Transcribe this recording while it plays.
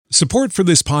Support for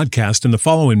this podcast and the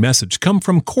following message come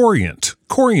from Corient.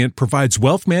 Corient provides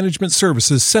wealth management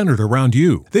services centered around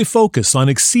you. They focus on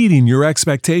exceeding your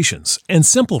expectations and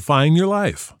simplifying your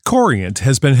life. Corient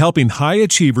has been helping high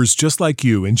achievers just like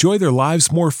you enjoy their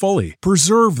lives more fully,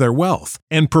 preserve their wealth,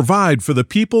 and provide for the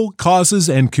people, causes,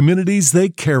 and communities they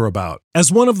care about. As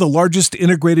one of the largest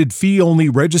integrated fee-only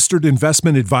registered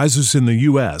investment advisors in the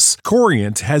U.S.,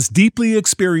 Corient has deeply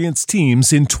experienced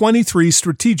teams in 23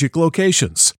 strategic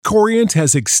locations. Corient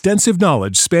has extensive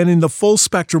knowledge spanning the full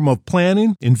spectrum of planning,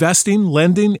 investing,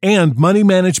 lending, and money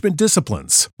management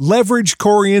disciplines. Leverage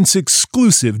Corient's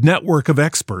exclusive network of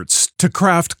experts to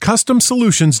craft custom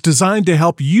solutions designed to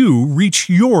help you reach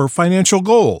your financial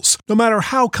goals, no matter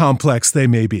how complex they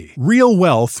may be. Real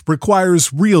wealth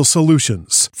requires real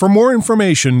solutions. For more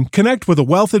information, connect with a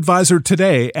wealth advisor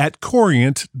today at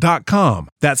Corient.com.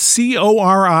 That's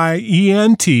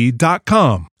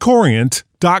Corient.com.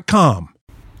 Corient.com.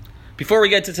 Before we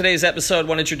get to today's episode, I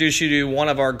want to introduce you to one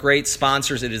of our great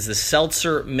sponsors. It is the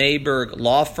Seltzer Mayberg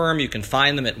Law Firm. You can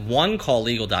find them at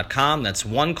onecalllegal.com. That's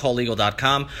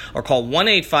onecalllegal.com, or call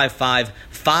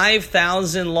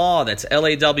 1-855-5000-LAW. That's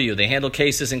LAW. They handle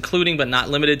cases including but not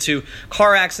limited to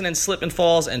car accidents, slip and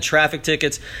falls, and traffic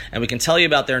tickets. And we can tell you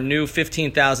about their new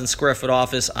 15,000 square foot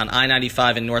office on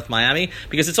I-95 in North Miami,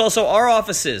 because it's also our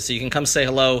offices, so you can come say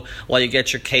hello while you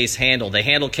get your case handled. They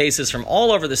handle cases from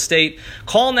all over the state.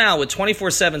 Call now with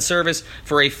 24/7 service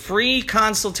for a free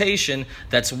consultation.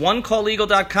 That's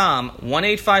onecalllegal.com,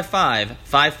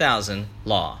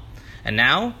 1-855-5000-LAW. And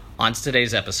now, on to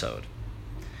today's episode.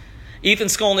 Ethan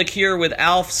Skolnick here with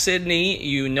Alf Sidney.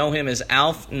 You know him as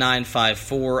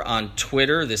Alf954 on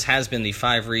Twitter. This has been the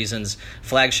 5 Reasons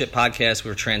flagship podcast.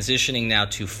 We're transitioning now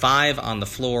to 5 on the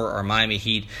Floor, our Miami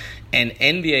Heat and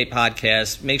NBA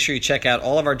podcast. Make sure you check out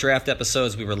all of our draft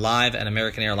episodes. We were live at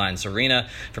American Airlines Arena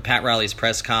for Pat Riley's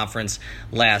press conference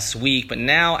last week. But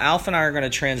now Alf and I are going to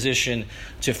transition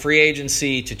to free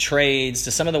agency, to trades,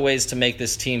 to some of the ways to make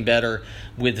this team better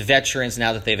with veterans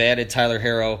now that they've added Tyler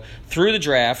Herro through the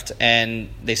draft, and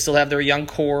they still have their young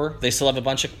core. They still have a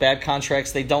bunch of bad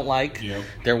contracts they don't like. Yep.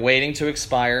 They're waiting to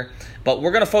expire. But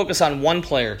we're going to focus on one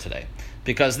player today,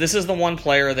 because this is the one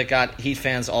player that got Heat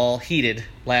fans all heated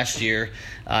last year,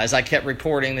 as I kept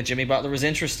reporting that Jimmy Butler was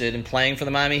interested in playing for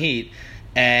the Miami Heat,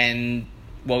 and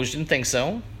Woj didn't think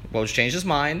so. Woj changed his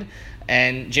mind,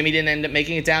 and Jimmy didn't end up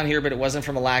making it down here, but it wasn't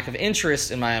from a lack of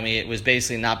interest in Miami. It was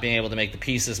basically not being able to make the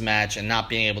pieces match and not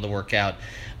being able to work out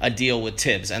a deal with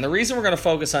Tibbs. And the reason we're going to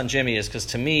focus on Jimmy is because,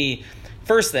 to me,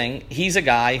 first thing, he's a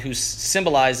guy who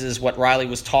symbolizes what Riley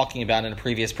was talking about in a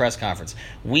previous press conference.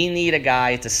 We need a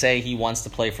guy to say he wants to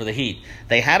play for the Heat.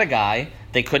 They had a guy,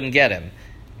 they couldn't get him.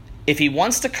 If he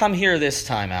wants to come here this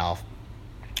time, Alf,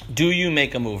 do you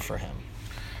make a move for him?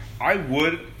 I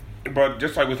would, but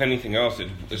just like with anything else,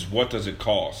 it's what does it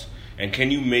cost? And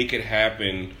can you make it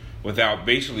happen without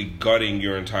basically gutting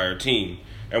your entire team?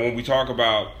 And when we talk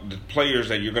about the players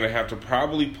that you're going to have to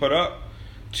probably put up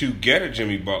to get a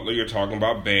Jimmy Butler, you're talking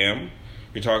about Bam,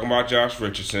 you're talking about Josh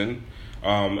Richardson,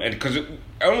 and because the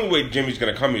only way Jimmy's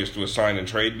going to come here is to a sign and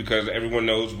trade, because everyone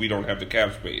knows we don't have the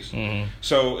cap space. Mm-hmm.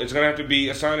 So it's going to have to be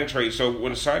a sign and trade. So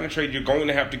when a sign and trade, you're going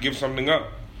to have to give something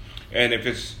up. And if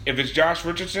it's Josh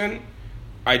Richardson,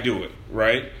 I do it,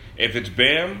 right? If it's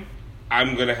Bam,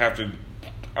 I'm going to have to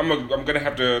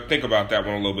think about that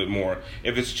one a little bit more.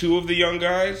 If it's 2 of the young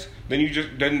guys,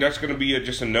 then that's going to be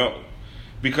just a no,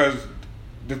 because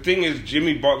the thing is,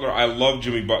 Jimmy Butler, I love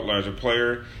Jimmy Butler as a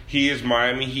player. He is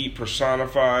Miami Heat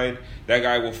personified. That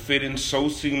guy will fit in so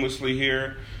seamlessly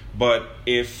here. But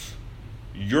if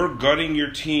you're gutting your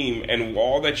team and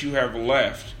all that you have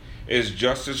left is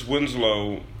Justice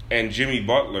Winslow and Jimmy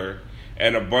Butler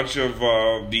and a bunch of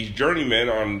these journeymen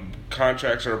on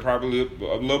contracts that are probably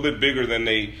a little bit bigger than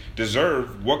they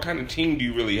deserve, what kind of team do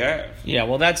you really have? Yeah,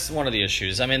 well, that's one of the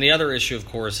issues. I mean, the other issue, of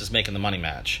course, is making the money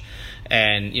match.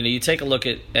 And, you take a look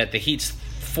at the Heat's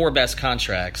 4 best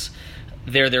contracts,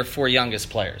 they're their 4 youngest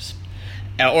players.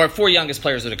 Or 4 youngest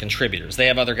players that are contributors. They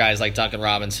have other guys like Duncan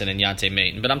Robinson and Yante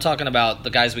Maton. But I'm talking about the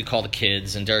guys we call the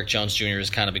kids, and Derrick Jones Jr. has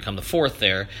kind of become the 4th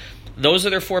there. Those are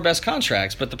their 4 best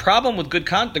contracts. But the problem with the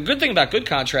good thing about good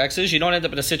contracts is you don't end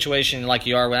up in a situation like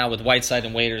you are now with Whiteside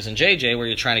and Waiters and JJ, where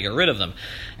you're trying to get rid of them,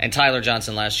 and Tyler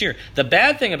Johnson last year. The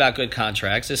bad thing about good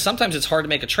contracts is sometimes it's hard to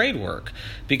make a trade work,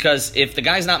 because if the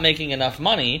guy's not making enough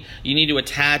money, you need to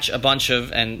attach a bunch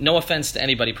of, and no offense to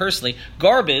anybody personally,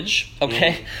 garbage,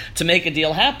 to make a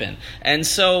deal happen. And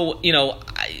so,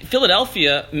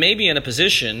 Philadelphia may be in a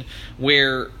position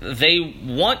where they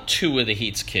want 2 of the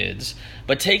Heat's kids,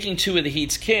 but taking 2 of the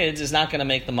Heat's kids is not going to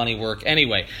make the money work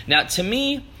anyway. Now, to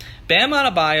me, Bam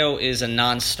Adebayo is a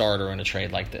non-starter in a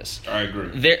trade like this. I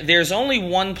agree. There's only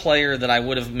one player that I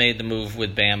would have made the move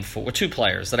with Bam for, or two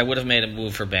players that I would have made a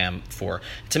move for Bam for.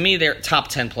 To me, they're top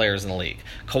 10 players in the league.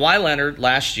 Kawhi Leonard,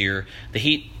 last year, the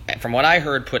Heat, from what I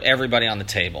heard, put everybody on the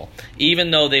table,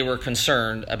 even though they were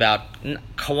concerned about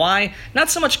Kawhi, not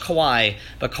so much Kawhi,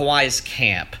 but Kawhi's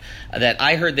camp. That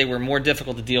I heard they were more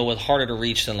difficult to deal with, harder to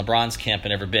reach than LeBron's camp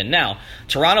had ever been. Now,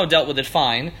 Toronto dealt with it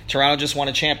fine. Toronto just won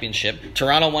a championship.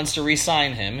 Toronto wants to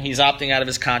re-sign him. He's opting out of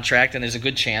his contract, and there's a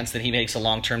good chance that he makes a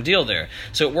long-term deal there.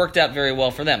 So it worked out very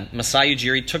well for them. Masai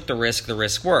Ujiri took the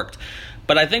risk worked.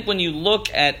 But I think when you look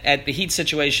at the Heat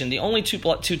situation, the only two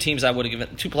players I would have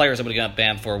given up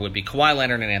Bam for would be Kawhi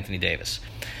Leonard and Anthony Davis.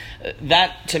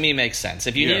 That, to me, makes sense.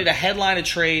 If you needed a headline a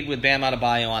trade with Bam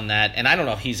Adebayo on that, and I don't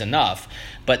know if he's enough,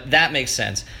 but that makes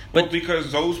sense. But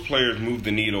because those players move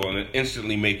the needle and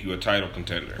instantly make you a title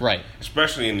contender. Right.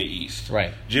 Especially in the East.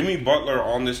 Right. Jimmy Butler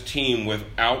on this team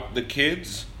without the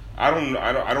kids, I don't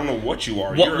know what you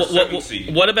are. You're a 7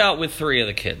 seed. What about with 3 of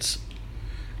the kids?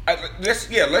 Let's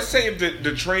say if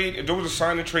the trade, if there was a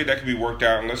sign and trade that could be worked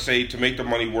out, and let's say to make the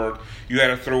money work, you had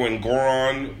to throw in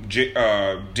Goran,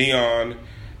 Dion,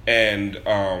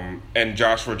 and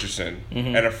Josh Richardson,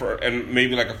 and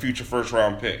maybe like a future first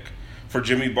round pick for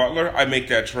Jimmy Butler, I make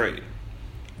that trade.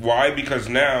 Why? Because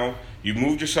now you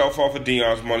moved yourself off of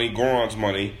Dion's money, Goran's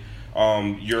money.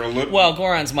 You're a little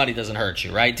Goran's money doesn't hurt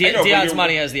you, right? Dion's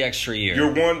money has the extra year.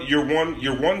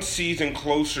 You're one season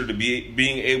closer to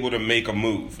being able to make a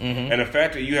move, and the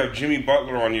fact that you have Jimmy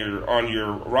Butler on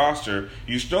your roster,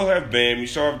 you still have Bam, you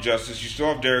still have Justice, you still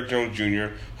have Derrick Jones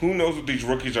Jr. Who knows what these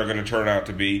rookies are going to turn out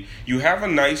to be? You have a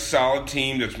nice, solid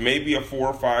team that's maybe a 4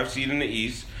 or 5 seed in the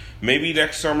East. Maybe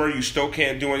next summer you still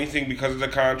can't do anything because of the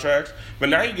contracts. But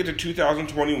now you get to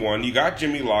 2021, you got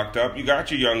Jimmy locked up, you got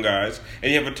your young guys,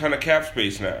 and you have a ton of cap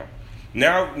space now.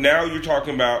 Now you're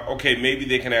talking about, okay, maybe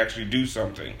they can actually do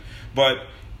something. But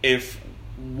if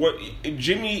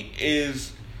Jimmy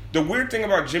is... The weird thing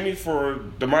about Jimmy for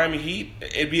the Miami Heat,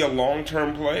 it'd be a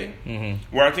long-term play,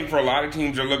 where I think for a lot of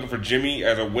teams they're looking for Jimmy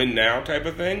as a win-now type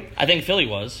of thing. I think Philly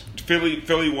was.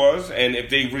 Philly was, and if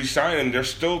they re-sign him, they're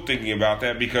still thinking about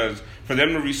that because for them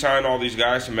to re-sign all these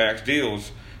guys to max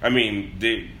deals, I mean,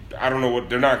 I don't know what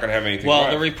they're not going to have anything. Well,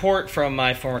 left. The report from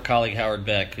my former colleague Howard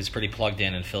Beck, who's pretty plugged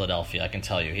in Philadelphia, I can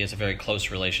tell you, he has a very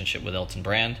close relationship with Elton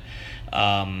Brand,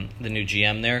 the new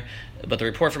GM there. But the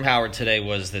report from Howard today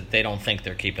was that they don't think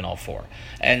they're keeping all 4.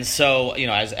 And so,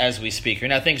 as we speak here,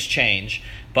 now things change,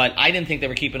 but I didn't think they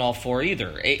were keeping all 4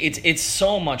 either. It's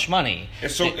so much money.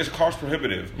 It's cost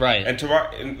prohibitive, right?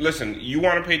 And listen, you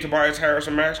want to pay Tobias Harris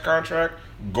a max contract?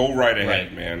 Go right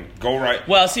ahead, man. Go right.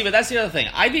 Well, see, but that's the other thing.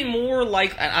 I'd be more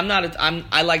like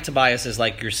I like Tobias as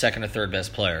like your second or third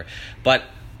best player, but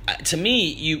to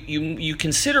me, you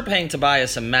consider paying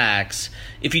Tobias a max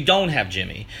if you don't have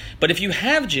Jimmy. But if you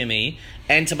have Jimmy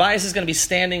and Tobias is going to be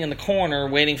standing in the corner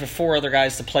waiting for 4 other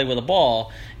guys to play with a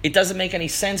ball, it doesn't make any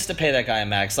sense to pay that guy a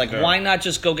max. Why not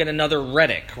just go get another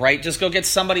Redick, right? Just go get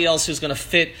somebody else who's going to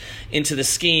fit into the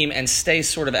scheme and stay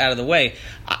sort of out of the way.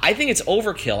 I think it's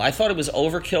overkill. I thought it was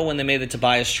overkill when they made the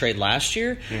Tobias trade last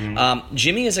year.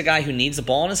 Jimmy is a guy who needs the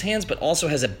ball in his hands but also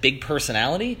has a big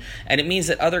personality, and it means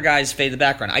that other guys fade the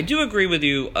background. I do agree with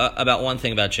you about one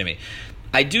thing about Jimmy.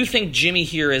 I do think Jimmy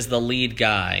here as the lead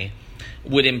guy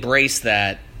would embrace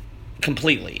that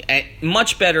completely. And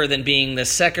much better than being the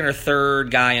second or third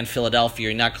guy in Philadelphia.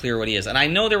 You're not clear what he is. And I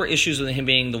know there were issues with him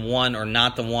being the one or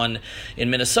not the one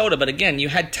in Minnesota, but again, you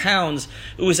had Towns,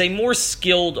 who is a more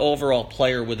skilled overall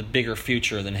player with a bigger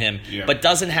future than him, but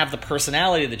doesn't have the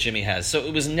personality that Jimmy has. So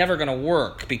it was never going to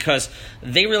work because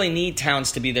they really need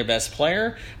Towns to be their best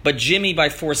player, but Jimmy, by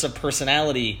force of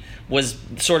personality, was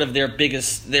sort of their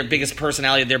biggest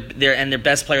personality, their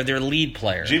best player, their lead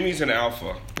player. Jimmy's an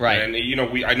alpha, right? And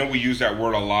I know we use that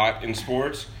word a lot in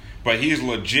sports, but he's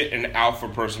legit an alpha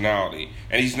personality,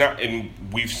 and he's not. And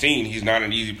we've seen he's not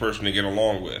an easy person to get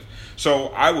along with. So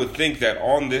I would think that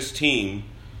on this team,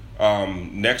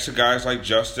 next to guys like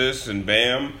Justice and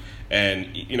Bam,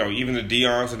 and even the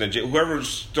Dion's and whoever's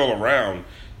still around,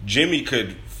 Jimmy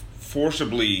could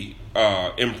forcibly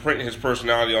imprint his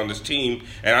personality on this team,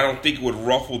 and I don't think it would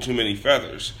ruffle too many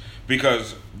feathers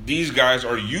because these guys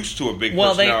are used to a big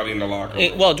personality in the locker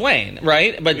room. Dwayne,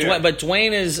 right? But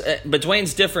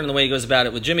Dwayne's different in the way he goes about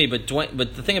it with Jimmy. But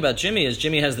the thing about Jimmy is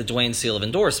Jimmy has the Dwayne seal of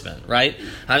endorsement, right?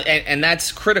 And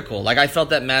that's critical. I felt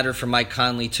that mattered for Mike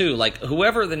Conley too.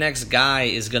 Whoever the next guy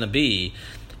is going to be,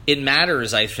 it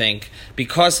matters, I think,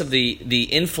 because of the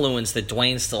influence that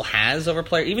Dwayne still has over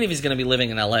players, even if he's going to be living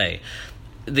in L.A.,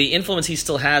 the influence he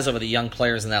still has over the young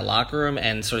players in that locker room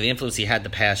and sort of the influence he had the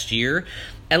past year,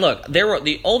 And look,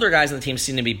 the older guys on the team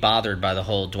seem to be bothered by the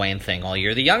whole Dwayne thing all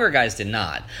year. The younger guys did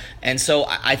not. And so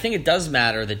I think it does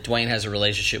matter that Dwayne has a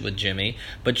relationship with Jimmy,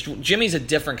 but Jimmy's a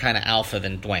different kind of alpha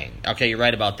than Dwayne. Okay, you're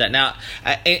right about that. Now,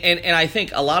 and I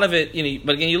think a lot of it,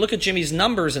 but again, you look at Jimmy's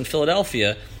numbers in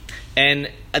Philadelphia, and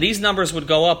these numbers would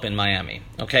go up in Miami,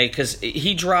 okay? Because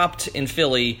he dropped in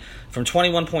Philly from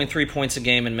 21.3 points a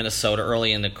game in Minnesota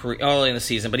early in the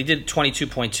season, but he did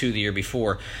 22.2 the year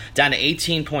before, down to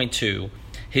 18.2.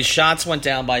 His shots went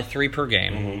down by 3 per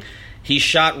game. Mm-hmm. He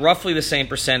shot roughly the same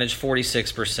percentage,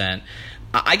 46%.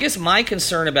 I guess my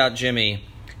concern about Jimmy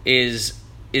is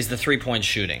the 3-point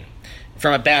shooting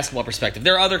from a basketball perspective.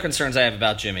 There are other concerns I have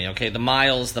about Jimmy, okay? The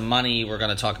miles, the money, we're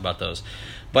going to talk about those.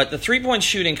 But the 3-point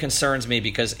shooting concerns me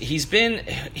because he was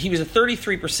at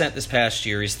 33% this past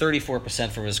year. He's 34%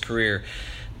 from his career.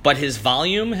 But his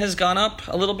volume has gone up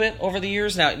a little bit over the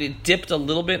years. Now, it dipped a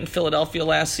little bit in Philadelphia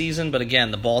last season, but again,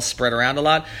 the ball spread around a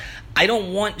lot. I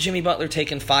don't want Jimmy Butler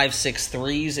taking 5-6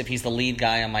 threes if he's the lead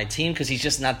guy on my team because he's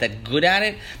just not that good at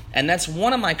it. And that's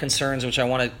one of my concerns, which I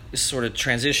want to sort of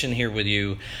transition here with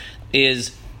you,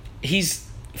 is he's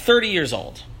 30 years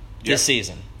old this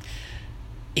season.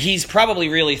 He's probably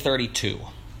really 32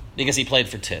 because he played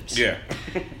for Tibbs. Yeah.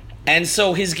 And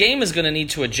so his game is going to need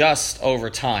to adjust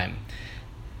over time.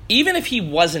 Even if he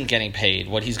wasn't getting paid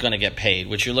what he's going to get paid,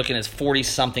 which you're looking at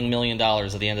 $40-something million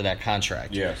at the end of that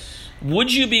contract. Yes.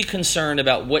 Would you be concerned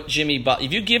about what Jimmy Butler...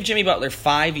 If you give Jimmy Butler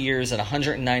 5 years at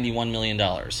 $191 million,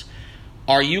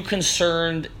 are you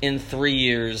concerned in 3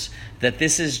 years that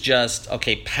this is just,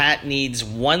 okay, Pat needs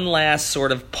one last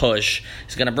sort of push.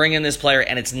 He's going to bring in this player,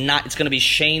 and it's going to be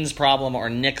Shane's problem or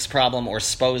Nick's problem or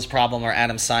Spo's problem or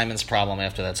Adam Simon's problem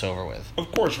after that's over with?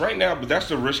 Of course, right now, but that's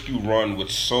the risk you run with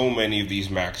so many of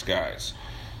these max guys.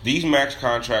 These max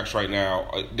contracts right now,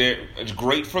 it's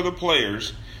great for the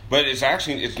players, but it's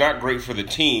not great for the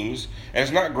teams, and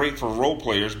it's not great for role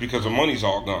players because the money's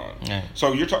all gone. Yeah.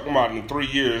 So you're talking about in 3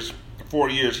 years, 4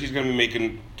 years, he's going to be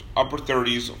making upper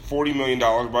 30s, $40 million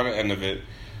by the end of it.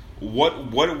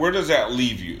 Where does that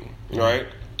leave you, right?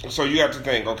 So you have to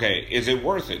think, okay, is it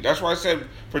worth it? That's why I said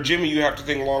for Jimmy, you have to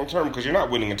think long term because you're not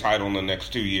winning a title in the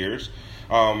next 2 years.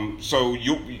 So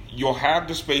you'll have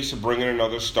the space to bring in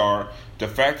another star. The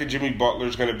fact that Jimmy Butler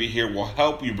is going to be here will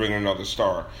help you bring in another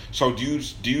star. So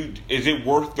is it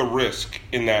worth the risk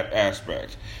in that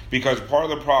aspect? Because part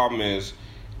of the problem is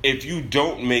if you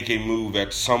don't make a move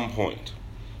at some point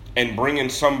and bring in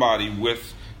somebody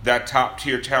with that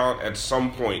top-tier talent at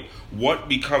some point, what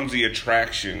becomes the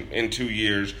attraction in 2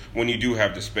 years when you do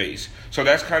have the space? So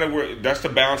that's kind of that's the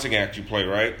balancing act you play,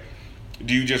 right?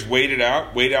 Do you just wait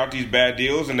out these bad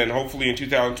deals, and then hopefully in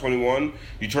 2021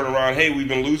 you turn around, hey, we've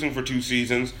been losing for 2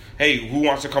 seasons. Hey, who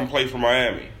wants to come play for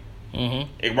Miami?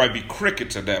 Mm-hmm. It might be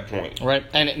crickets at that point. Right,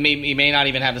 and you may not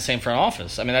even have the same front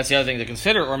office. I mean, that's the other thing to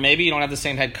consider. Or maybe you don't have the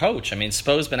same head coach. I mean,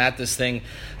 Spo's been at this thing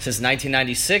since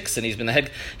 1996, and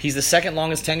he's the second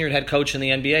longest tenured head coach in the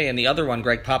NBA, and the other one,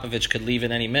 Greg Popovich, could leave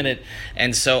at any minute.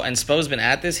 And Spo's been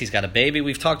at this. He's got a baby.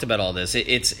 We've talked about all this.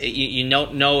 You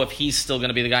don't know if he's still going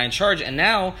to be the guy in charge. And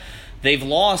now they've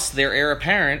lost their heir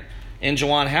apparent in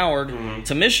Juwan Howard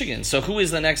to Michigan. So who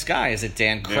is the next guy? Is it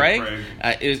Dan Craig?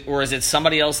 Or is it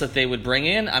somebody else that they would bring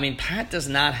in? I mean, Pat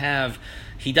doesn't have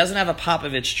a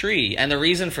Popovich tree. And the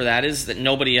reason for that is that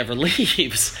nobody ever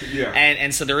leaves. Yeah.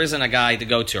 And so there isn't a guy to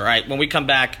go to. All right, when we come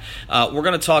back, we're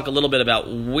going to talk a little bit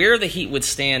about where the Heat would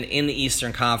stand in the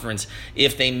Eastern Conference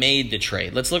if they made the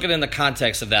trade. Let's look at it in the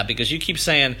context of that, because you keep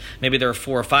saying maybe they're a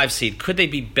 4 or 5 seed. Could they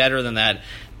be better than that?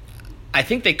 I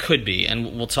think they could be,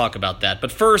 and we'll talk about that.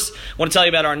 But first, I want to tell you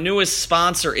about our newest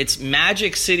sponsor. It's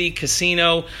Magic City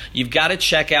Casino. You've got to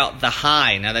check out The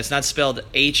High. Now, that's not spelled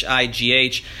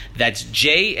H-I-G-H. That's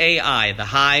J-A-I, The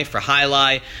High for High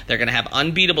Lie. They're going to have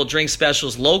unbeatable drink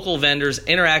specials, local vendors,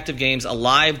 interactive games, a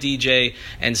live DJ,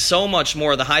 and so much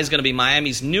more. The High is going to be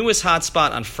Miami's newest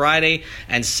hotspot on Friday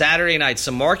and Saturday night.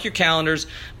 So mark your calendars.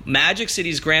 Magic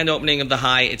City's grand opening of The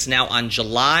High, it's now on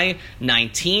July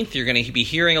 19th. You're going to be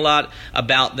hearing a lot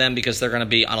about them because they're going to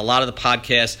be on a lot of the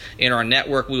podcasts in our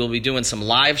network. We will be doing some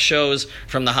live shows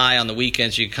from The High on the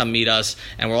weekends. You can come meet us,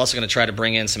 and we're also going to try to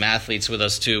bring in some athletes with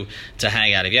us too to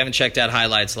hang out. If you haven't checked out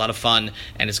highlights, a lot of fun,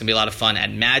 and it's going to be a lot of fun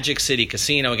at Magic City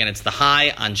Casino. Again, it's The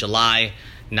High on July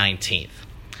 19th.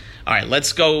 All right,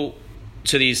 let's go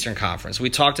to the Eastern Conference. We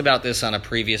talked about this on a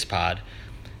previous pod,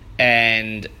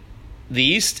 and the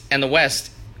East and the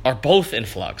West are both in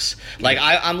flux. Like,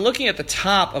 I'm looking at the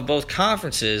top of both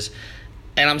conferences,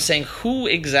 and I'm saying, who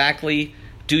exactly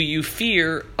do you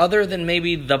fear other than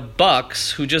maybe the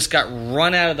Bucks, who just got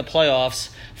run out of the playoffs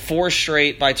 4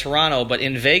 straight by Toronto? But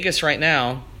in Vegas right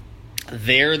now,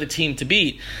 they're the team to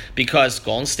beat, because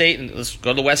Golden State, and let's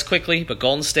go to the West quickly, but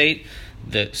Golden State,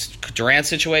 the Durant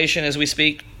situation as we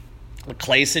speak, the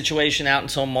Clay situation out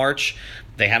until March.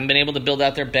 They haven't been able to build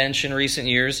out their bench in recent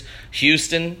years.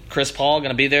 Houston, Chris Paul,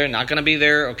 going to be there, not going to be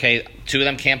there. Okay, two of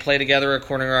them can't play together,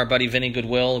 according to our buddy Vinny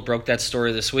Goodwill, who broke that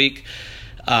story this week.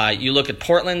 You look at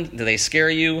Portland, do they scare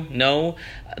you? No.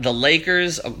 The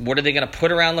Lakers, what are they going to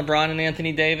put around LeBron and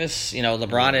Anthony Davis?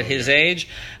 LeBron at his age.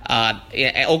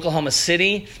 Oklahoma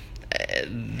City,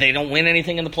 they don't win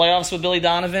anything in the playoffs with Billy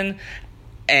Donovan.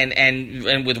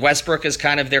 And with Westbrook as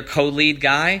kind of their co-lead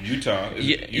guy.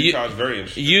 Utah's very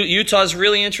interesting. Utah's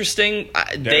really interesting.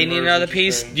 They need another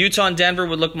piece. Utah and Denver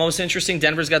would look most interesting.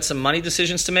 Denver's got some money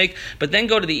decisions to make. But then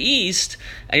go to the East,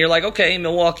 and you're like, okay,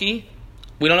 Milwaukee.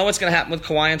 We don't know what's going to happen with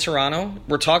Kawhi in Toronto.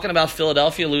 We're talking about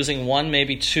Philadelphia losing one,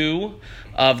 maybe two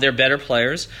of their better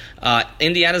players.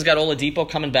 Indiana's got Oladipo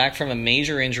coming back from a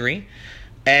major injury.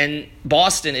 And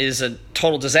Boston is a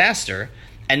total disaster.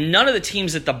 And none of the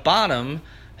teams at the bottom,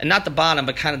 and not the bottom,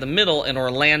 but kind of the middle, in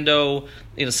Orlando,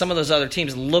 some of those other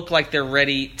teams look like they're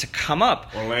ready to come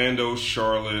up. Orlando,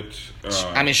 Charlotte.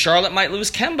 Charlotte might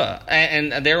lose Kemba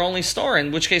and their only star,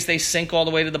 in which case they sink all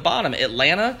the way to the bottom.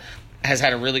 Atlanta has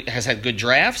had good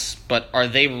drafts, but are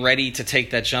they ready to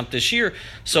take that jump this year?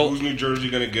 So who's New Jersey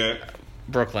going to get?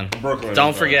 Brooklyn.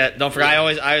 Don't forget. I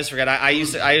always forget. I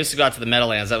used to go out to the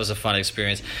Meadowlands. That was a fun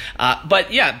experience.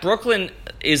 But yeah, Brooklyn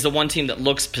is the one team that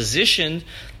looks positioned,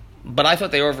 but I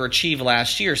thought they overachieved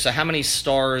last year. So how many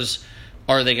stars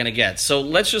are they going to get? So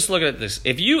let's just look at this.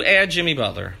 If you add Jimmy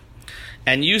Butler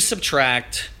and you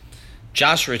subtract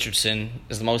Josh Richardson,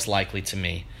 is the most likely to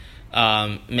me.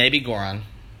 Maybe Goran.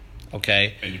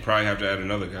 Okay, and you probably have to add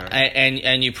another guy,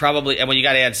 and you probably you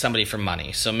got to add somebody for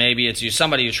money. So maybe it's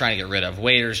somebody you're trying to get rid of,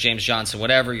 Waiters, James Johnson,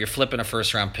 whatever. You're flipping a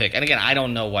first round pick, and again, I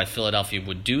don't know why Philadelphia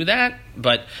would do that,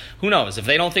 but who knows? If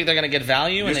they don't think they're going to get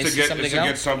value and they see something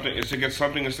else, it's to get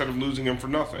something instead of losing him for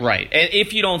nothing, right? And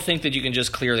if you don't think that you can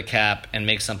just clear the cap and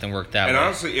make something work that way, and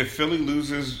honestly, if Philly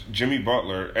loses Jimmy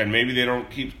Butler and maybe they don't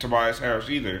keep Tobias Harris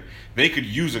either, they could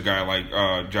use a guy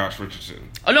like Josh Richardson.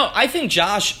 Oh no, I think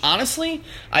Josh. Honestly,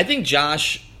 I think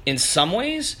Josh, in some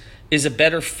ways, is a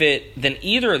better fit than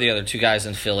either of the other two guys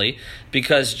in Philly,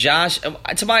 because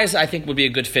Tobias, I think, would be a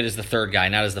good fit as the third guy,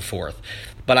 not as the fourth.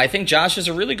 But I think Josh is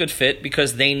a really good fit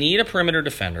because they need a perimeter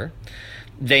defender.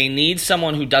 They need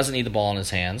someone who doesn't need the ball in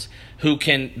his hands, who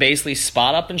can basically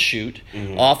spot up and shoot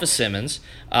off of Simmons,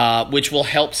 which will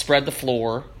help spread the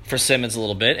floor for Simmons a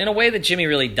little bit in a way that Jimmy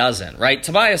really doesn't, right?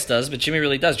 Tobias does, but Jimmy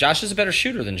really does. Josh is a better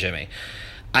shooter than Jimmy.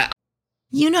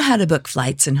 You know how to book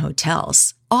flights and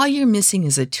hotels. All you're missing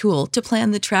is a tool to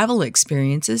plan the travel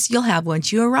experiences you'll have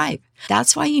once you arrive.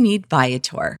 That's why you need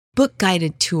Viator. Book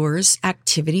guided tours,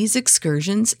 activities,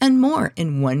 excursions, and more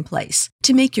in one place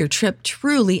to make your trip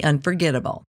truly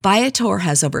unforgettable. Viator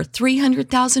has over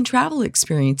 300,000 travel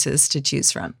experiences to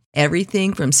choose from.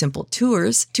 Everything from simple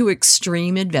tours to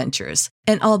extreme adventures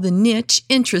and all the niche,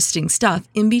 interesting stuff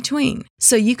in between.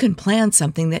 So you can plan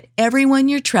something that everyone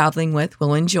you're traveling with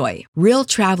will enjoy. Real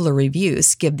traveler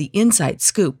reviews give the inside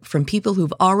scoop from people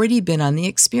who've already been on the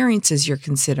experiences you're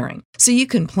considering. So you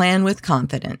can plan with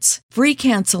confidence. Free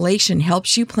cancellation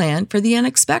helps you plan for the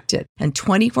unexpected. And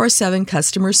 24/7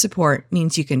 customer support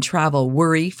means you can travel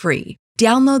worry-free.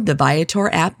 Download the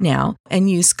Viator app now and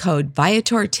use code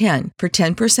Viator10 for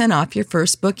 10% off your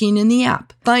first booking in the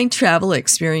app. Find travel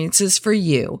experiences for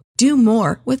you. Do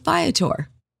more with Viator.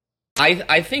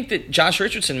 I think that Josh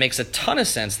Richardson makes a ton of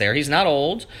sense there. He's not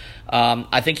old.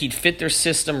 I think he'd fit their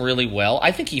system really well.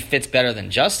 I think he fits better than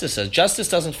Justice does. Justice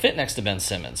doesn't fit next to Ben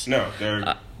Simmons. No,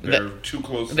 they're too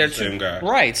close to the same guy.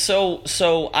 Right.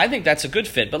 So I think that's a good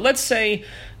fit. But let's say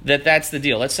that's the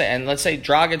deal. Let's say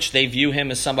Dragic, they view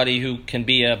him as somebody who can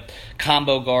be a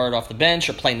combo guard off the bench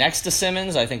or play next to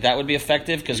Simmons. I think that would be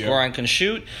effective because Goran can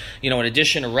shoot. In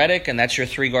addition to Redick, and that's your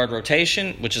 3-guard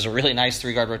rotation, which is a really nice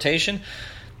 3-guard rotation.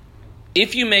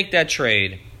 If you make that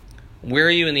trade, where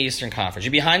are you in the Eastern Conference?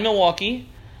 You're behind Milwaukee.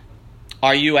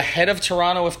 Are you ahead of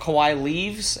Toronto if Kawhi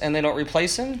leaves and they don't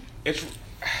replace him?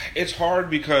 It's hard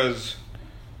because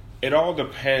it all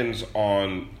depends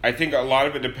on. I think a lot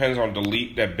of it depends on the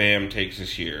leap that Bam takes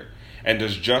this year. And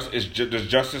does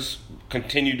Justice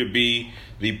continue to be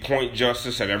the point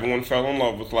Justice that everyone fell in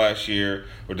love with last year,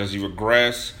 or does he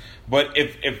regress? But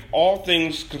if all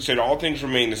things considered, all things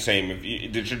remain the same, if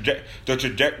the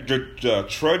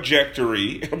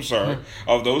trajectory,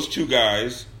 of those two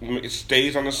guys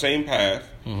stays on the same path,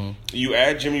 you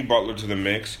add Jimmy Butler to the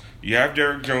mix, You have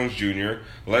Derrick Jones Jr.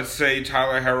 Let's say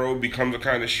Tyler Herro becomes the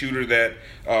kind of shooter that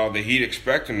the Heat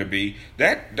expect him to be.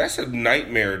 That's a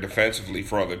nightmare defensively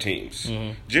for other teams.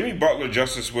 Mm-hmm. Jimmy Butler,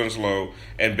 Justice Winslow,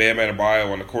 and Bam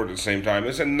Adebayo on the court at the same time.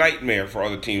 It's a nightmare for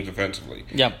other teams defensively.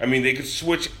 Yep. I mean, they could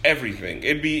switch everything.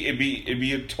 It'd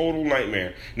be a total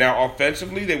nightmare. Now,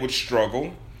 offensively, they would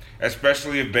struggle,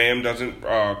 especially if Bam doesn't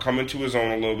come into his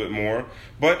own a little bit more.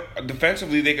 But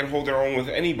defensively, they can hold their own with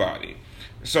anybody.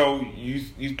 So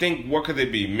you think, what could they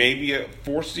be? Maybe a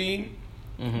 4th seed?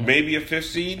 Mm-hmm. Maybe a 5th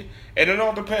seed? And it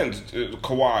all depends.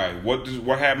 Kawhi,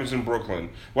 what happens in Brooklyn?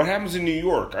 What happens in New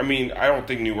York? I mean, I don't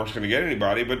think New York's going to get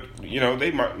anybody, but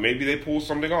maybe they pull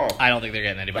something off. I don't think they're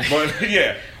getting anybody. But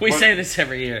yeah, we say this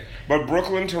every year. But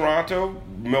Brooklyn, Toronto,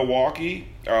 Milwaukee,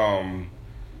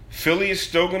 Philly is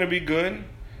still going to be good.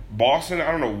 Boston,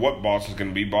 I don't know what Boston's going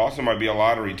to be. Boston might be a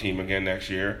lottery team again next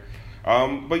year.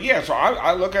 But yeah, so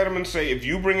I look at them and say, if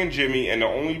you bring in Jimmy and the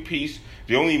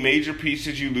only major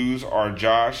pieces you lose are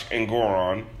Josh and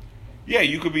Goran, yeah,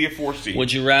 you could be a 4th seed.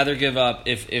 Would you rather give up,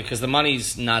 because the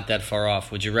money's not that far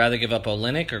off, would you rather give up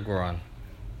Olynyk or Goran?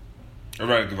 I'd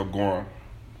rather give up Goran.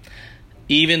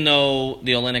 Even though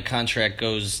the Olynyk contract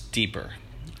goes deeper?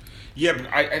 Yeah, but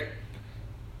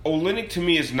Olynyk to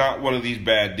me is not one of these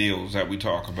bad deals that we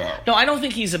talk about. No, I don't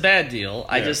think he's a bad deal.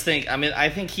 Yeah. I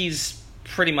think he's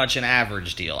pretty much an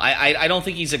average deal. I don't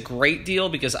think he's a great deal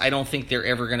because I don't think they're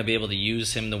ever going to be able to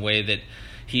use him the way that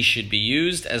he should be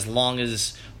used as long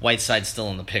as Whiteside's still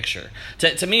in the picture.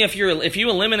 To me, if you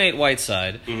eliminate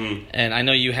Whiteside, mm-hmm. and I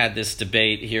know you had this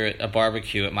debate here at a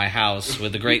barbecue at my house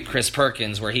with the great Chris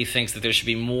Perkins where he thinks that there should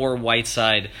be more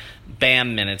Whiteside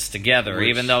Bam minutes together,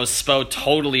 even though Spo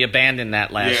totally abandoned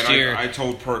that last year. I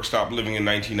told Perk stop living in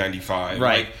 1995.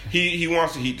 Right. Like, he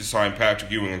wants the Heat to sign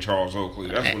Patrick Ewing and Charles Oakley.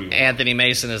 That's what he wants. Anthony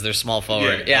Mason as their small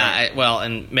forward. Yeah.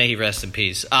 And may he rest in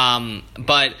peace.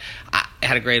 But I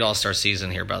had a great All-Star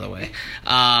season here, by the way.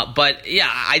 But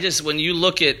yeah, when you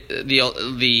look at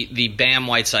the Bam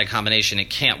Whiteside combination, it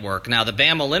can't work. Now the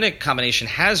Bam Olynyk combination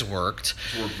has worked.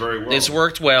 It's worked very well. It's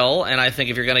worked well, and I think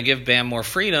if you're going to give Bam more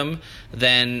freedom,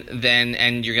 then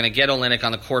you're going to get Olynyk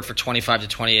on the court for 25 to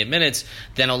 28 minutes,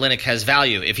 then Olynyk has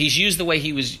value. If he's used the way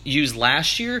he was used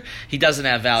last year, he doesn't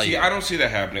have value. See, I don't see that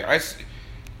happening.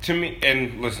 To me,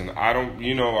 and listen, I don't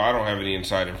have any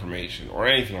inside information or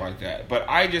anything like that, but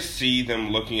I just see them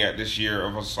looking at this year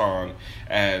of Hassan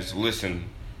as, listen,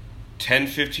 10,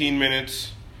 15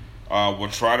 minutes, we'll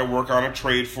try to work on a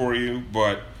trade for you,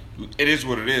 but it is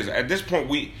what it is. At this point,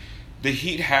 the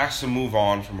Heat has to move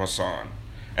on from Hassan.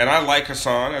 And I like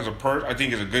Hassan as a person. I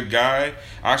think he's a good guy.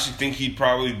 I actually think he's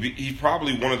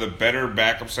probably one of the better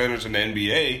backup centers in the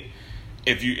NBA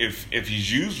if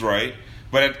he's used right.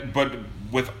 But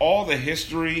with all the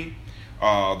history,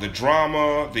 the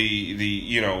drama,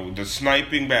 the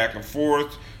sniping back and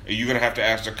forth, you're gonna have to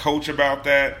ask the coach about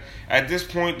that. At this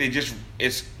point, with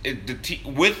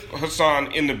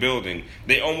Hassan in the building,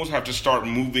 they almost have to start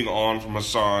moving on from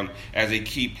Hassan as a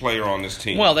key player on this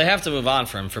team. Well, they have to move on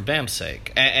from him for Bam's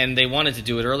sake. And they wanted to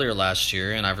do it earlier last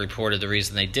year, and I've reported the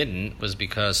reason they didn't was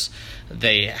because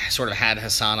they sort of had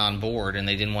Hassan on board and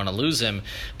they didn't want to lose him.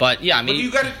 But yeah, I mean, but you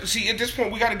got to see at this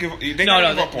point we got to give. They got to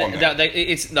give up on that.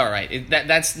 It's all right.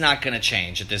 That's not going to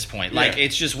change at this point. Like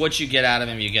it's just what you get out of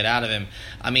him. You get out of him.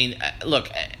 I mean, look.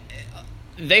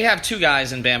 They have two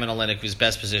guys in Bam and Olynyk whose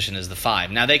best position is the 5.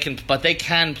 Now they can play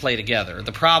together.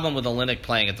 The problem with Olynyk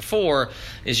playing at the 4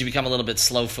 is you become a little bit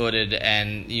slow-footed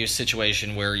and you're a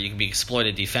situation where you can be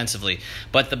exploited defensively.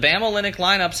 But the Bam Olynyk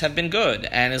lineups have been good,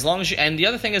 and as long as and the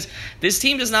other thing is this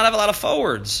team does not have a lot of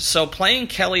forwards. So playing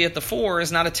Kelly at the 4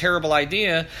 is not a terrible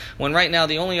idea. When right now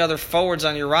the only other forwards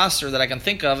on your roster that I can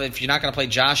think of, if you're not going to play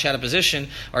Josh out of position,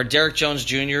 are Derrick Jones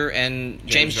Jr. and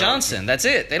James Johnson. That's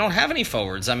it. They don't have any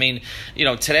forwards. I mean,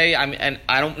 today,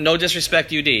 no disrespect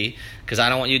to UD, because I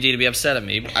don't want UD to be upset at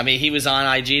me. I mean, he was on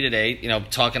IG today,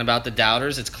 talking about the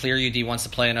doubters. It's clear UD wants to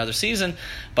play another season,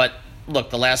 but look,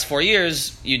 the last 4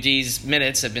 years, UD's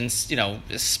minutes have been,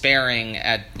 spare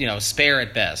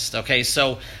at best. Okay,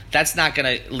 so that's not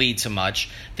going to lead to much.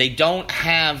 They don't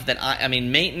have that. I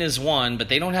mean, Mayton is one, but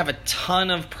they don't have a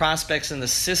ton of prospects in the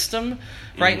system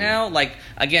right now. Like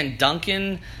again,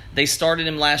 Duncan. They started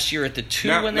him last year at the 2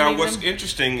 when they needed him. Now, what's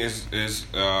interesting is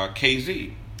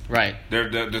KZ. Right.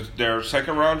 Their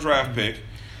second-round draft pick.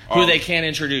 Who they can't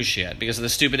introduce yet because of the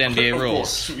stupid NBA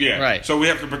rules. Course, yeah. Right. So we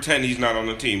have to pretend he's not on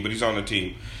the team, but he's on the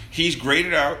team. He's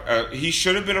graded out. He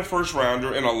should have been a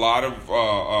first-rounder in a lot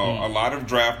of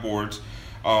draft boards.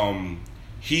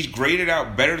 he's graded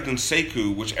out better than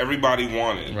Sekou, which everybody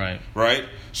wanted. Right?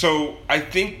 So I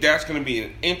think that's going to be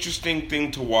an interesting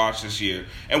thing to watch this year.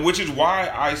 And which is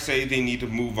why I say they need to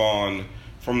move on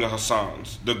from the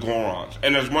Hassans, the Gorons.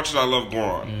 And as much as I love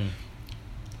Goron,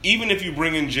 even if you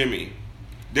bring in Jimmy,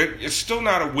 it's still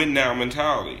not a win-now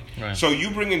mentality. Right. So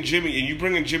you bring in Jimmy, and you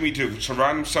bring in Jimmy to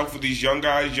surround himself with these young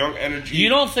guys, young energy. You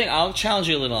don't think... I'll challenge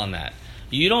you a little on that.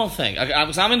 You don't think...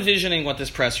 Because I'm envisioning what this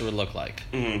presser would look like.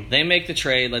 Mm-hmm. They make the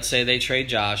trade. Let's say they trade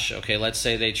Josh. Okay, let's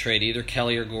say they trade either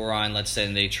Kelly or Goron. Let's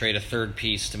say they trade a third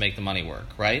piece to make the money work,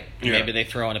 right? Yeah. Maybe they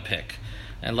throw in a pick.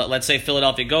 And let's say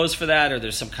Philadelphia goes for that, or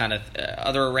there's some kind of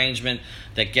other arrangement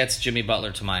that gets Jimmy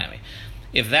Butler to Miami.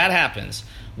 If that happens,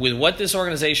 with what this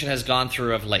organization has gone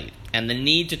through of late and the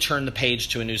need to turn the page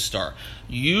to a new star,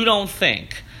 you don't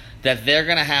think that they're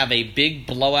going to have a big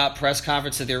blowout press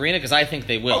conference at the arena? Because I think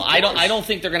they will. I don't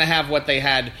think they're going to have what they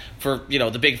had for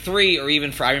the big three, or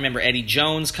even for, I remember Eddie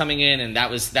Jones coming in, and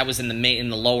that was in the main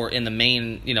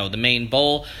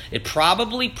bowl. It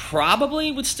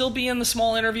probably would still be in the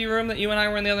small interview room that you and I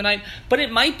were in the other night, but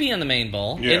it might be in the main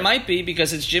bowl. Yeah. It might be,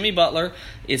 because it's Jimmy Butler.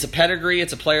 It's a pedigree.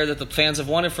 It's a player that the fans have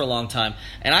wanted for a long time.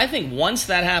 And I think once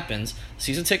that happens,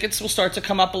 season tickets will start to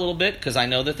come up a little bit, because I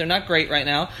know that they're not great right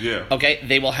now. Yeah. Okay,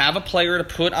 they will have a player to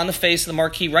put on the face of the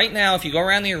marquee. Right now, if you go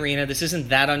around the arena, this isn't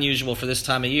that unusual for this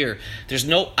time of year.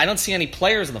 I don't see any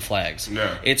players in the flags.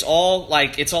 No. It's all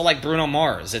like Bruno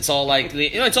Mars. It's all like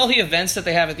it's all the events that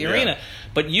they have at the arena.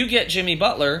 But you get Jimmy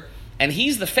Butler, and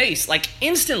he's the face. Like,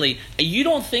 instantly, you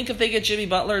don't think if they get Jimmy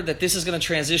Butler that this is going to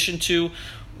transition to,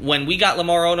 when we got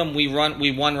Lamar Odom, we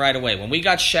won right away. When we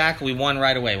got Shaq, we won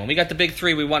right away. When we got the big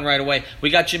three, we won right away. We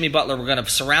got Jimmy Butler. We're going to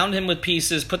surround him with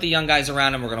pieces, put the young guys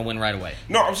around him. We're going to win right away.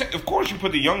 No, I'm saying, of course you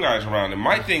put the young guys around him.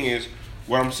 My thing is,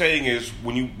 what I'm saying is,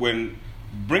 when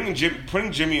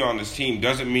putting Jimmy on this team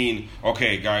doesn't mean,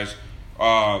 okay, guys,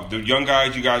 the young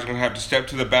guys, you guys are going to have to step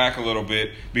to the back a little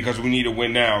bit because we need to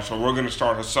win now. So we're going to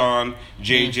start Hassan,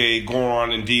 JJ,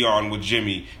 Goron, and Dion with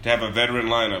Jimmy to have a veteran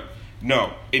lineup.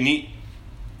 No,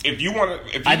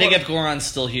 I think if Goron's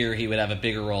still here, he would have a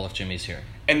bigger role if Jimmy's here.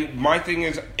 And my thing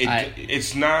is,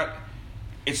 it's not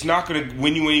going to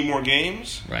win you any more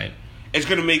games. Right. It's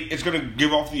going to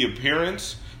give off the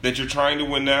appearance that you're trying to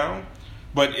win now,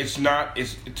 but it's not.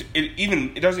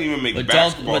 It doesn't even make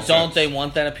basketball sense. But don't they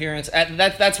want that appearance?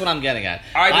 That's what I'm getting at.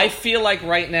 I feel like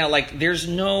right now, like, there's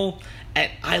no.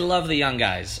 I love the young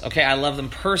guys. Okay, I love them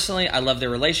personally. I love their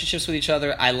relationships with each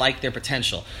other. I like their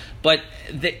potential. But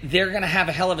they're going to have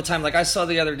a hell of a time. Like I saw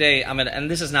the other day,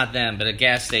 and this is not them, but a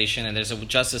gas station, and there's a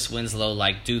Justice Winslow,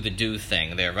 like, do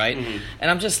thing there, right? Mm-hmm. And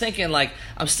I'm just thinking, like,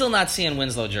 I'm still not seeing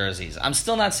Winslow jerseys. I'm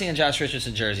still not seeing Josh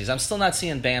Richardson jerseys. I'm still not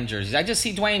seeing Bam jerseys. I just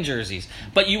see Dwayne jerseys.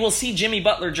 But you will see Jimmy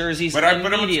Butler jerseys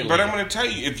immediately. But I'm going to tell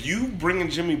you, if you bring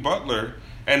in Jimmy Butler,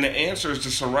 and the answer is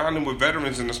to surround him with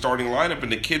veterans in the starting lineup,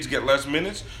 and the kids get less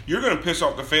minutes, you're going to piss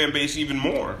off the fan base even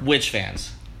more. Which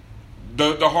fans?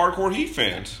 The hardcore Heat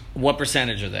fans. What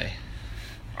percentage are they?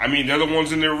 I mean, they're the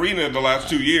ones in the arena the last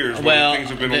 2 years where things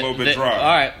have been a little bit dry.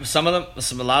 All right,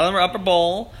 a lot of them are upper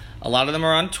bowl. A lot of them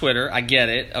are on Twitter. I get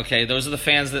it. Okay, those are the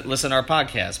fans that listen to our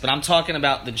podcast. But I'm talking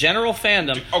about the general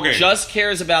fandom. Okay. Just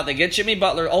cares about, they get Jimmy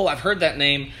Butler. Oh, I've heard that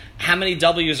name. How many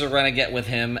W's are going to get with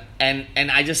him? And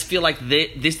I just feel like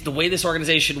the way this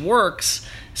organization works,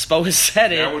 Spo has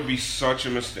said it. That would be such a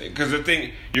mistake. Because the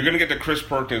thing, you're going to get the Chris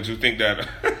Perkins who think that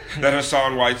that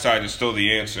Hassan Whiteside is still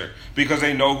the answer. Because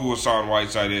they know who Hassan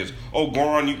Whiteside is. Oh,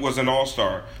 Goran was an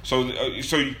all-star. So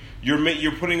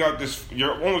you're putting out this.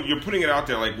 You're putting it out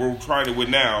there like we're trying to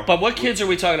win now. But what kids are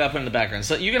we talking about putting in the background?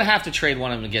 So you're going to have to trade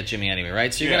one of them to get Jimmy anyway,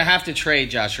 right? So you're going to have to trade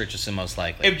Josh Richardson most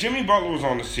likely. If Jimmy Butler was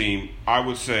on the team, I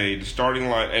would say the starting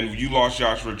line, and you lost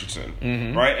Josh Richardson,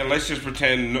 right? And let's just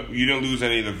pretend you didn't lose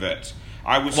any of the vets.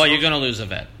 You're going to lose a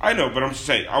vet. I know, but I'm just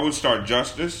saying I would start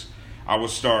Justice. I would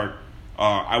start.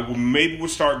 Would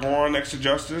start Goran next to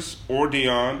Justice or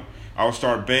Dion. I would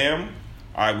start Bam.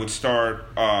 I would start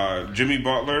Jimmy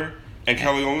Butler and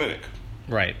Kelly Olynyk.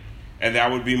 Right. And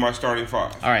that would be my starting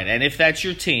five. All right, and if that's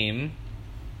your team,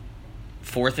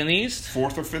 fourth in the East?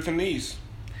 Fourth or fifth in the East.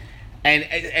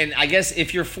 And I guess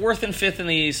if you're fourth and fifth in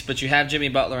the East, but you have Jimmy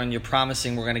Butler and you're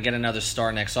promising we're going to get another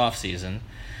star next offseason,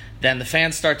 then the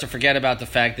fans start to forget about the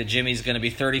fact that Jimmy's going to be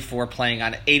 34 playing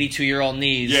on 82-year-old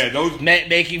knees,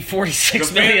 making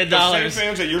 $46 million. The same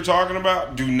fans that you're talking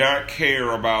about do not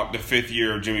care about the fifth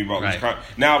year of Jimmy Butler's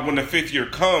contract. Now, when the fifth year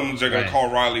comes, they're going to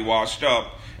call Riley washed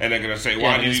up, and they're going to say,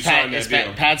 why did you sign that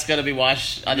deal? Pat's going to be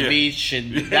washed on the beach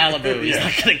in Malibu. He's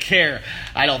not going to care,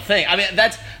 I don't think. I mean,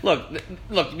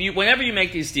 look, whenever you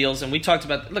make these deals, and we talked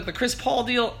about, the Chris Paul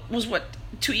deal was what,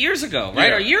 2 years ago, right?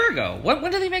 Yeah. Or a year ago. When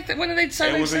did they make that? When did they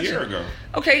sign that It was extension? a year ago.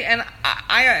 Okay, and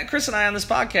Chris and I on this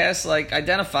podcast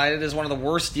identified it as one of the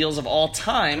worst deals of all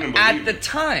time at the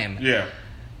time. Yeah.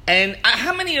 And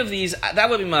how many of these? That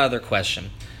would be my other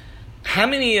question. How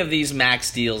many of these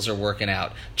max deals are working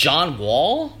out? John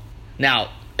Wall? Now,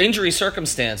 injury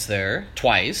circumstance there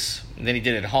twice. And then he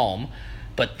did it at home,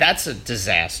 but that's a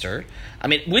disaster. I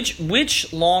mean,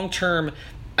 which long-term?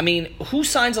 I mean, who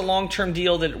signs a long-term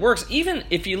deal that works? Even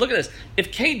if you look at this,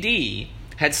 if KD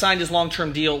had signed his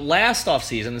long-term deal last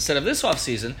offseason instead of this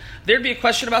offseason, there'd be a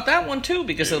question about that one too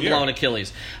because of the blown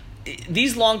Achilles.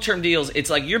 These long-term deals,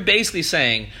 it's like you're basically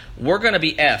saying we're going to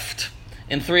be effed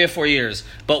in 3 or 4 years,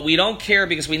 but we don't care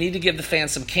because we need to give the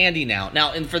fans some candy now.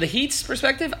 Now, and for the Heat's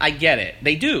perspective, I get it.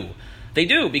 They do. They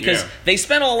do, because they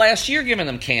spent all last year giving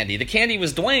them candy. The candy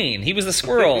was Dwayne. He was the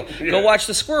squirrel. Go watch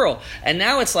the squirrel. And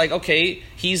now it's like, okay,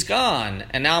 he's gone,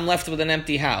 and now I'm left with an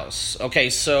empty house. Okay,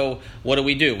 so what do?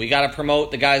 We got to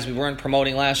promote the guys we weren't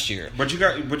promoting last year. But you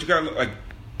got like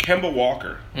Kemba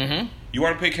Walker. Mm-hmm. You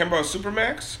want to pay Kemba a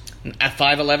supermax? A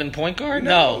 5'11" point guard?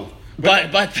 No.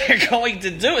 But they're going to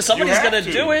do it. Somebody's going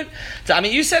to do it. I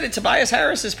mean, you said it. Tobias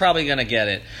Harris is probably going to get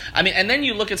it. I mean, and then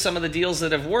you look at some of the deals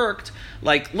that have worked.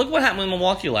 Like, look what happened in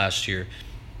Milwaukee last year.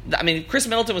 I mean, Chris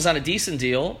Middleton was on a decent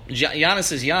deal.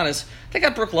 Giannis is Giannis. They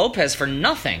got Brook Lopez for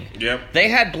nothing. Yep. They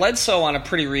had Bledsoe on a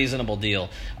pretty reasonable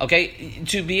deal. Okay,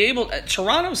 to be able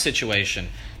Toronto's situation.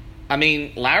 I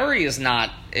mean, Lowry was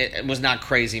not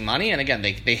crazy money, and again,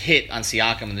 they hit on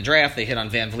Siakam in the draft, they hit on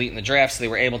Van Vliet in the draft, so they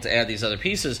were able to add these other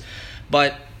pieces.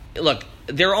 But look,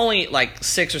 there are only like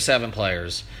 6 or 7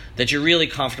 players that you're really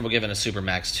comfortable giving a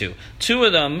supermax to. 2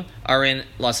 of them are in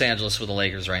Los Angeles with the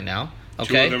Lakers right now.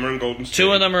 Okay, 2 of them are in Golden State.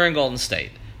 2 of them are in Golden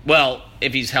State. Well,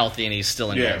 if he's healthy and he's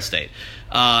still in Golden State.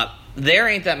 There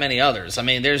ain't that many others. I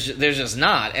mean, there's just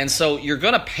not, and so you're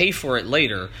going to pay for it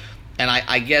later. And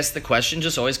I guess the question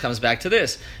just always comes back to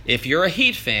this. If you're a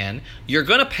Heat fan, you're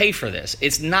going to pay for this.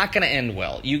 It's not going to end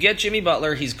well. You get Jimmy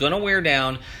Butler. He's going to wear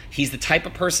down. He's the type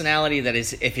of personality that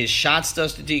is, if his shot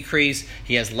starts to decrease,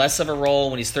 he has less of a role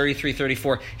when he's 33,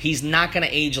 34. He's not going to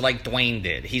age like Dwayne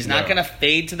did. He's not going to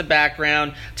fade to the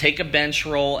background, take a bench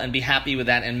role, and be happy with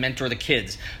that and mentor the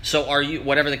kids. So are you,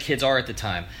 whatever the kids are at the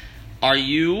time, are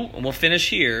you, and we'll finish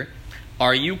here,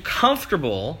 are you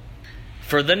comfortable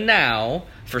for the now,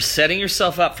 for setting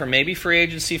yourself up for maybe free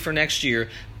agency for next year,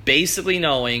 basically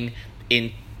knowing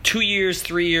in 2 years,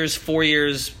 3 years, 4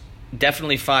 years,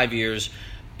 definitely 5 years,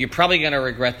 you're probably going to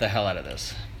regret the hell out of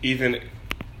this? Ethan,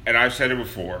 and I've said it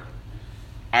before,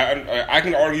 I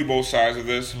can argue both sides of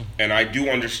this, and I do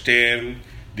understand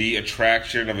the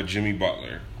attraction of a Jimmy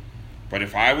Butler. But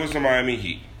if I was the Miami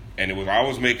Heat, and I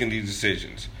was making these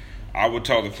decisions, I would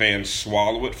tell the fans,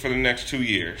 swallow it for the next 2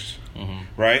 years.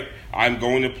 Right? I'm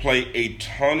going to play a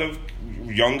ton of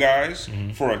young guys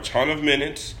for a ton of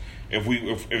minutes.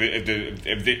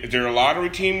 If they're a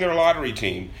lottery team, they're a lottery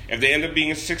team. If they end up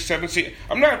being a 6, 7 seed,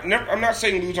 I'm not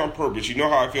saying lose on purpose. You know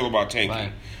how I feel about tanking.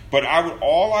 Right. But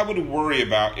all I would worry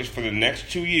about is for the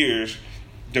next 2 years,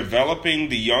 developing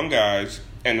the young guys,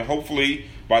 and hopefully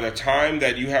by the time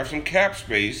that you have some cap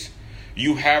space,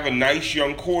 you have a nice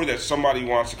young core that somebody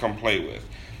wants to come play with.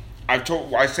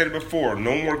 I said it before.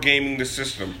 No more gaming the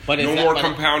system. No more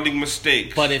compounding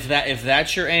mistakes. But if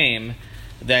that's your aim,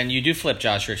 then you do flip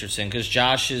Josh Richardson, because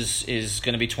Josh is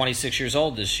going to be 26 years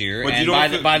old this year, but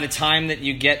and by the time that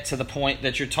you get to the point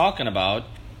that you're talking about,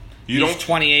 he's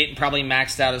 28 and probably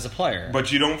maxed out as a player.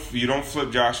 But you don't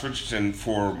flip Josh Richardson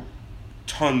for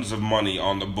tons of money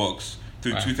on the books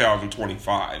through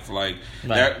 2025, like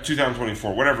that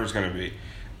 2024, whatever it's going to be.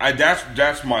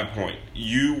 That's my point.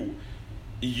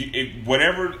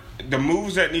 Whatever the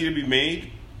moves that need to be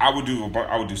made, I would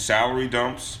do salary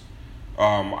dumps.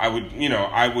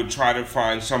 I would try to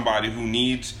find somebody who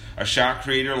needs a shot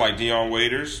creator like Dion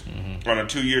Waiters on a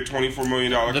 2-year, $24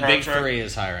 million contract. The Big Three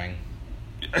is hiring.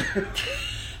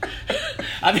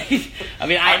 I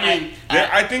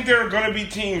think there are going to be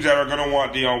teams that are going to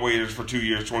want Dion Waiters for 2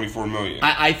 years, $24 million.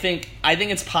 I think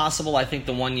it's possible. I think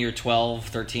the 1 year 12,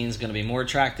 13 is going to be more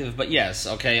attractive. But yes,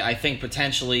 okay, I think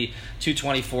potentially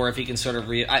 224 if he can sort of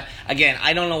I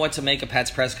don't know what to make of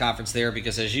Pat's press conference there,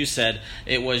 because as you said,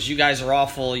 it was, you guys are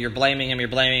awful. You're blaming him,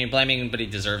 but he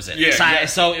deserves it. Yeah.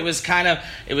 So it was kind of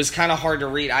hard to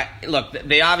read. Look,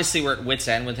 they obviously were at wit's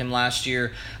end with him last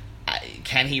year.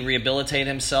 Can he rehabilitate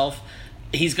himself?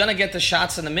 He's going to get the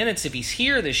shots and the minutes if he's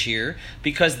here this year,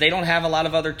 because they don't have a lot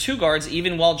of other 2 guards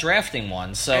even while drafting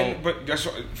one. So, at the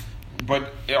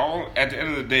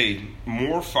end of the day,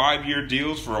 more 5-year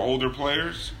deals for older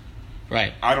players,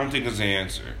 right? I don't think is the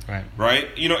answer. Right. Right.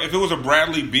 If it was a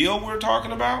Bradley Beal we're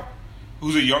talking about,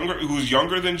 who's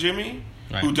younger than Jimmy,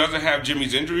 right, who doesn't have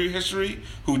Jimmy's injury history,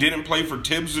 who didn't play for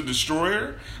Tibbs the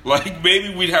Destroyer, like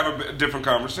maybe we'd have a different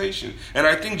conversation. And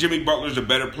I think Jimmy Butler's a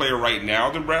better player right now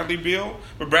than Bradley Beal,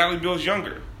 but Bradley Beal's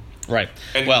younger. Right.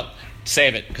 And, well,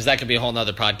 save it, because that could be a whole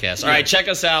nother podcast. All right, check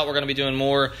us out. We're going to be doing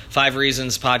more 5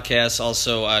 Reasons podcasts.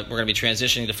 Also, we're going to be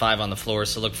transitioning to 5 on the Floor,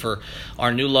 so look for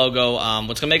our new logo.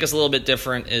 What's going to make us a little bit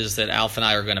different is that Alf and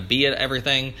I are going to be at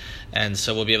everything, and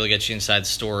so we'll be able to get you inside the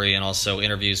story and also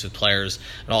interviews with players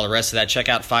and all the rest of that. Check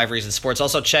out 5 Reasons Sports.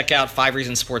 Also, check out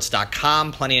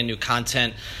 5reasonsports.com. Plenty of new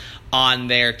content on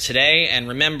there today. And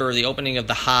remember, the opening of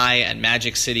the High at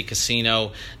Magic City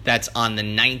Casino, that's on the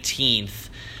 19th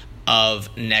of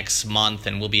next month,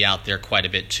 and we'll be out there quite a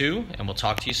bit too, and we'll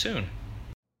talk to you soon.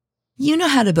 You know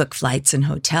how to book flights and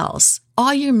hotels.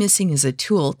 All you're missing is a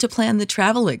tool to plan the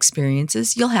travel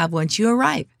experiences you'll have once you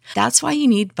arrive. That's why you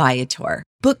need Viator.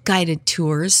 Book guided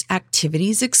tours,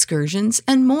 activities, excursions,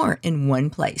 and more in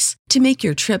one place to make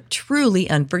your trip truly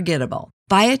unforgettable.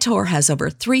 Viator has over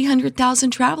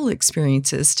 300,000 travel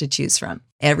experiences to choose from.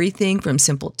 Everything from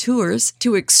simple tours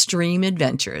to extreme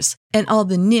adventures and all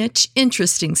the niche,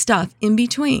 interesting stuff in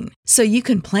between. So you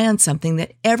can plan something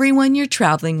that everyone you're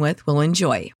traveling with will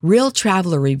enjoy. Real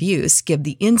traveler reviews give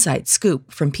the inside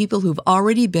scoop from people who've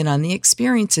already been on the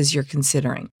experiences you're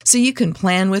considering. So you can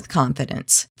plan with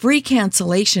confidence. Free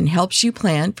cancellation helps you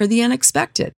plan for the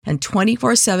unexpected. And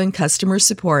 24/7 customer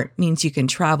support means you can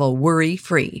travel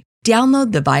worry-free.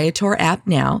 Download the Viator app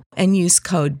now and use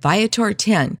code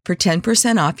Viator10 for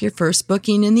 10% off your first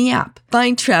booking in the app.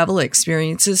 Find travel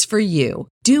experiences for you.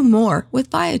 Do more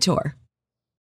with Viator.